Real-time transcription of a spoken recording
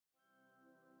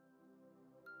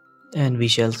and we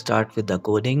shall start with the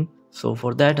coding. So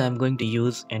for that I'm going to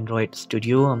use Android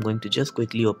Studio. I'm going to just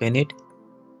quickly open it.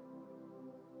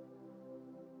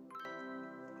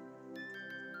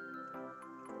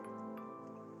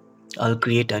 I'll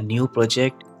create a new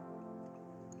project,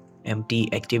 empty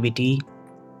activity,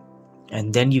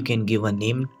 and then you can give a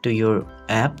name to your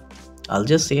app. I'll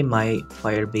just say my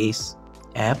Firebase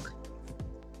app,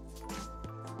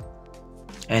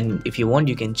 and if you want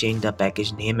you can change the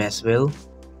package name as well.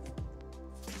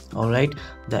 Alright,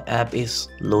 the app is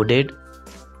loaded,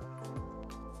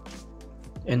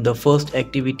 and the first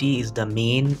activity is the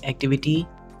main activity.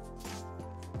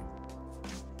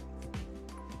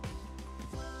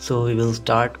 So we will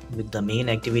start with the main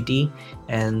activity,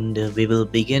 and we will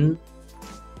begin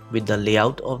with the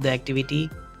layout of the activity.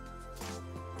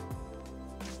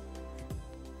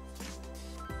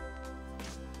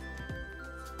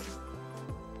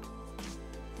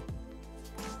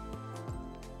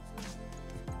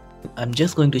 I'm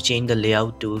just going to change the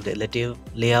layout to relative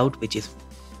layout, which is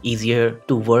easier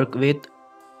to work with,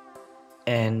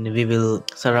 and we will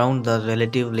surround the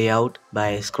relative layout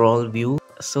by scroll view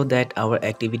so that our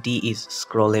activity is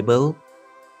scrollable.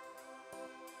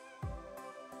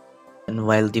 And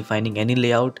while defining any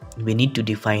layout, we need to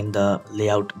define the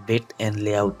layout width and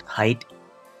layout height.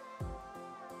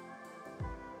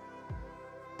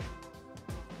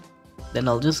 Then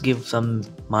I'll just give some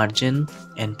margin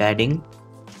and padding.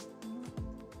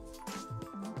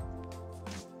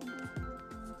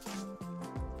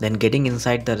 Then getting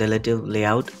inside the relative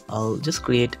layout, I'll just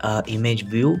create an image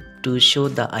view to show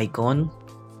the icon.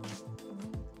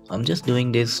 I'm just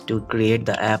doing this to create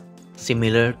the app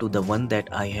similar to the one that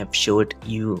I have showed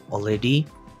you already,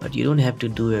 but you don't have to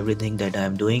do everything that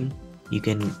I'm doing. You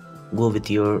can go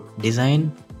with your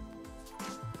design.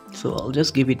 So I'll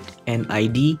just give it an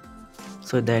ID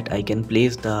so that I can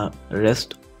place the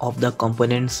rest of the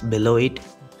components below it.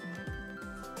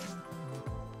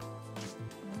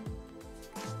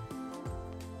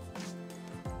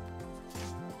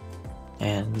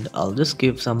 And I'll just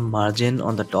give some margin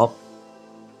on the top.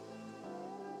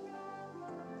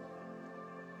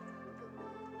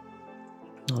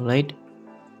 Alright,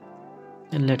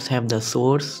 and let's have the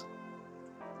source.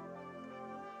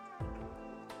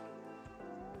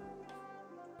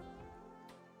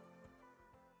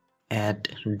 Add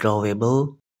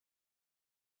drawable.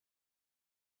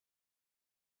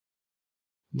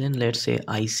 Then let's say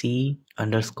IC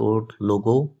underscore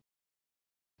logo,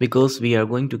 because we are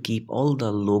going to keep all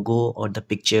the logo or the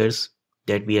pictures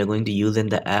that we are going to use in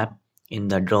the app in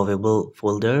the drawable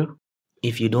folder.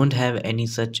 If you don't have any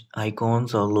such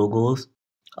icons or logos,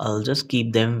 I'll just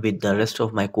keep them with the rest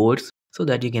of my codes so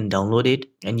that you can download it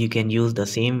and you can use the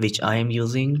same which I am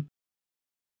using.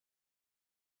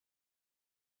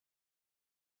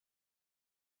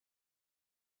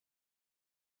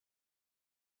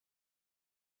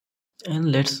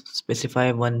 And let's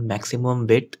specify one maximum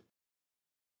width,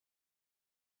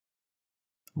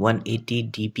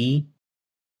 180 dp.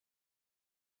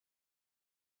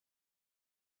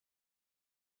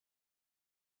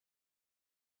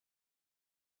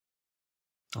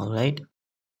 Alright,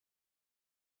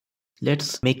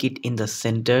 let's make it in the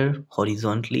center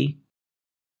horizontally.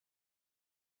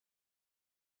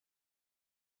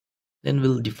 Then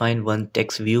we'll define one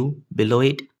text view below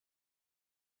it.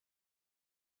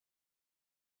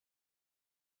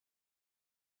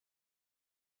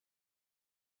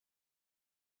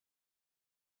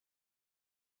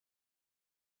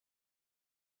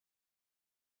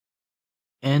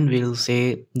 And we'll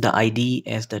say the ID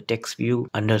as the text view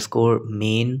underscore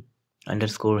main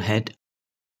underscore head.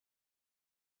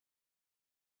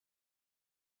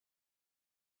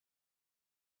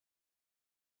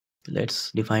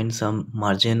 Let's define some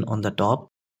margin on the top.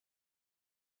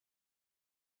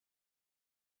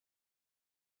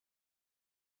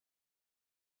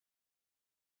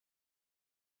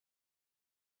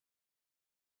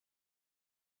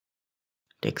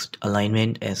 Text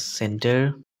alignment as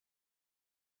center.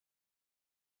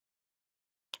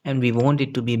 And we want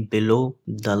it to be below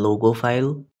the logo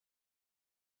file.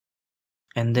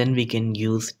 And then we can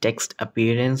use text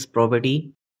appearance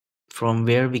property, from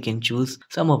where we can choose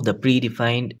some of the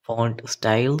predefined font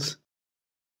styles.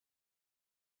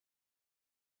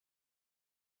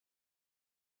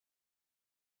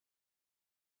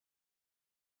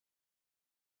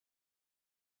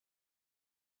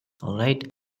 Alright.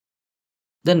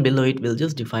 Then below it we'll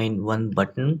just define one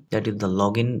button, that is the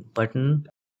login button.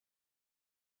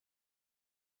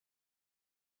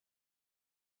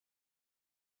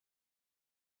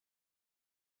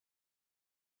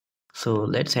 So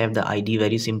let's have the ID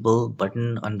very simple,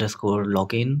 button underscore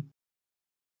login.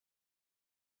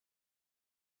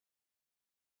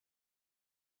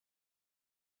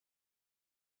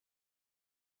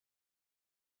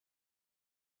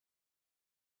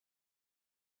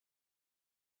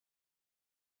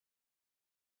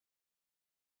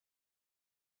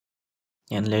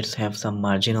 and let's have some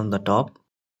margin on the top.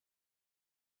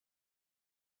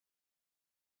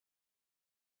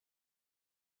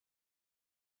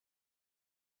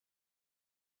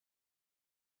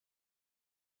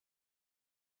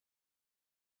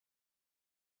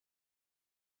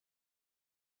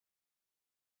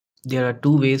 There are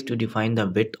two ways to define the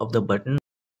width of the button.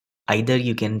 Either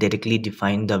you can directly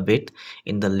define the width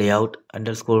in the layout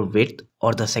underscore width,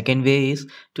 or the second way is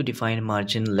to define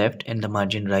margin left and the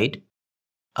margin right.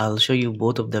 I'll show you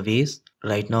both of the ways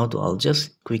right now. So I'll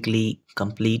just quickly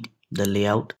complete the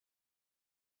layout,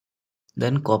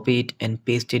 then copy it and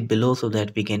paste it below so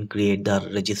that we can create the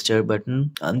register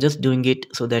button. I'm just doing it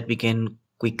so that we can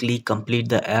quickly complete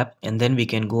the app, and then we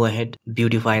can go ahead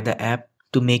beautify the app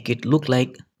to make it look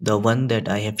like the one that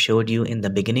I have showed you in the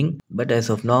beginning. But as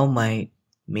of now, my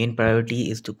main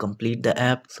priority is to complete the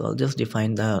app, so I'll just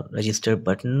define the register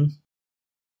button.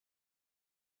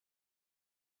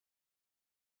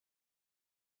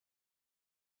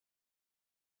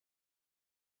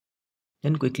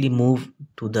 Then quickly move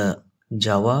to the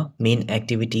Java main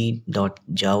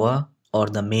activity.java or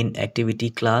the main activity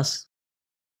class.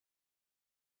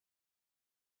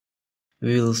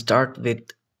 We will start with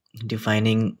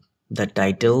defining the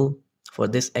title for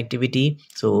this activity.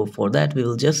 So for that, we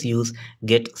will just use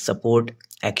get support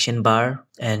action bar,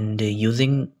 and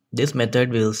using this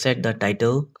method we will set the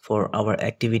title for our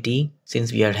activity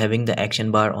since we are having the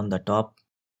action bar on the top.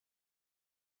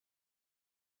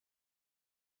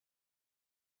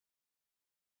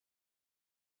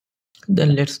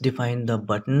 Then let's define the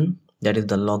button, that is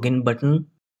the login button.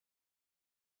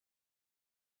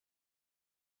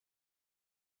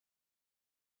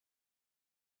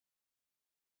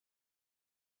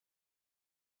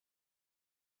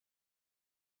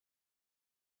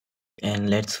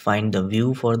 And let's find the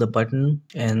view for the button,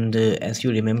 and as you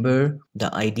remember,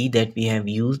 the ID that we have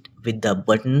used with the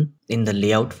button in the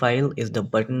layout file is the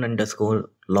button underscore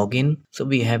login, so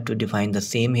we have to define the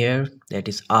same here, that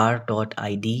is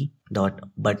r.id.button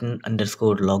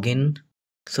underscore login.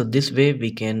 So this way we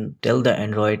can tell the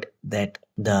Android that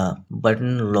the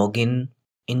button login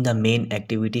in the main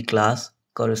activity class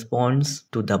corresponds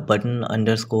to the button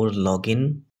underscore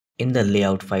login in the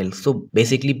layout file. So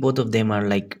basically both of them are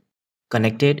like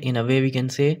connected in a way, we can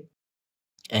say.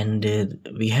 And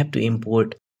we have to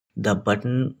import the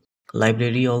button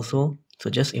library also, so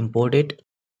just import it.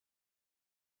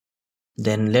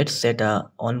 Then let's set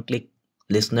a on click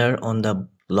listener on the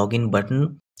login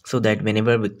button so that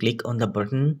whenever we click on the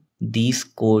button, these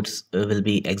codes will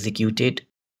be executed.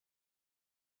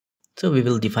 So we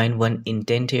will define one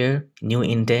intent here, new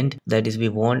intent, that is we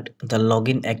want the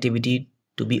login activity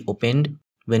to be opened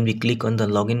when we click on the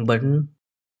login button.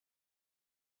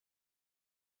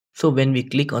 So when we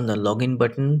click on the login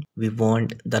button, we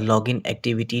want the login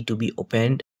activity to be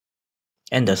opened,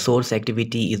 and the source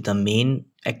activity is the main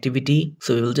activity.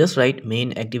 So we will just write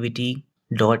main activity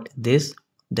dot this,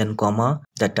 then comma,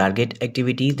 the target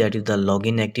activity, that is the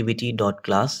login activity dot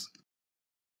class,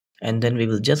 and then we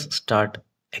will just start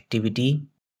activity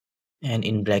and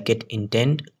in bracket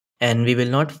intent, and we will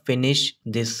not finish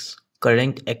this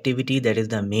current activity, that is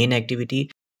the main activity.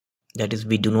 That is,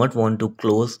 we do not want to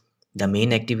close the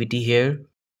main activity here,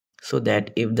 so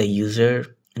that if the user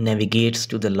navigates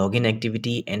to the login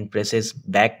activity and presses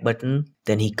back button,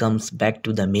 then he comes back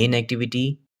to the main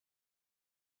activity.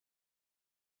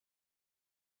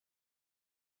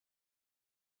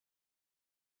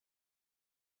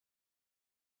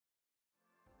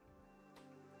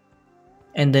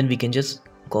 And then we can just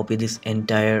copy this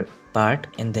entire part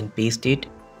and then paste it,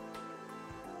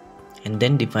 and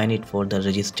then define it for the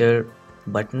register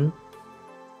button.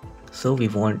 So we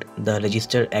want the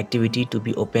register activity to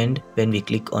be opened when we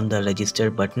click on the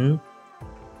register button.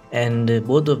 And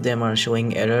both of them are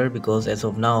showing error because as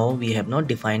of now we have not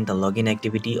defined the login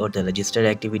activity or the register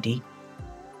activity.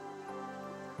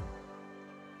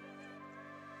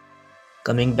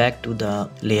 Coming back to the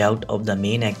layout of the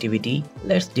main activity,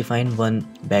 let's define one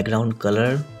background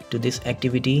color to this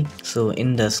activity. So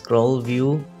in the scroll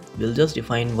view, we'll just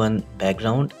define one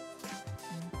background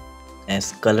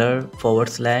as color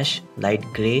 /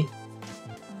 light gray,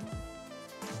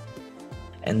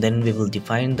 and then we will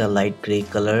define the light gray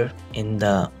color in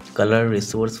the color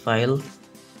resource file.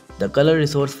 The color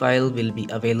resource file will be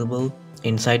available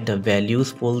inside the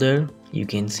values folder. You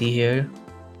can see here.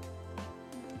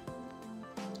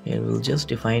 Here we'll just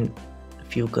define a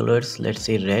few colors, let's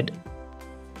say red.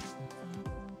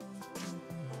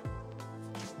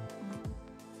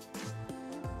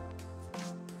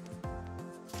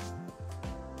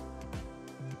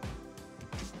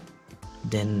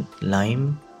 Then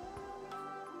lime.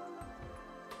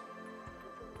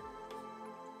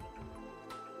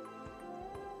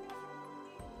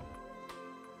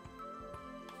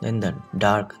 then the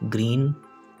dark green,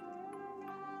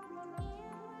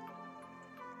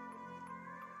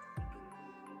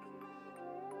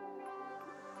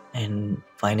 and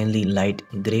finally light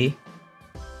gray.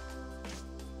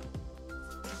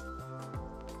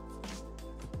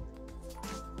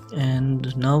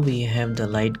 And now we have the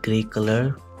light gray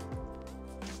color.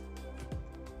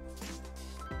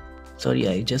 Sorry,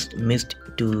 I just missed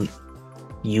to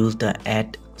use the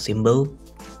 @ symbol.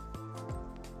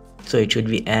 So it should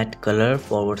be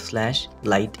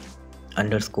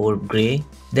 @color/light_gray.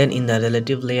 Then in the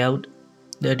relative layout,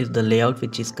 that is the layout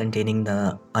which is containing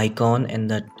the icon and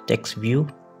the text view.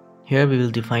 Here we will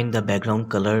define the background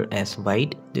color as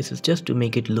white. This is just to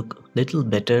make it look little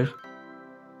better.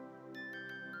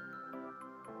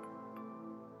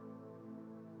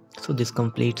 So this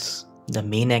completes the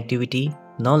main activity.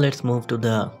 Now let's move to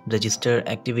the register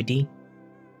activity.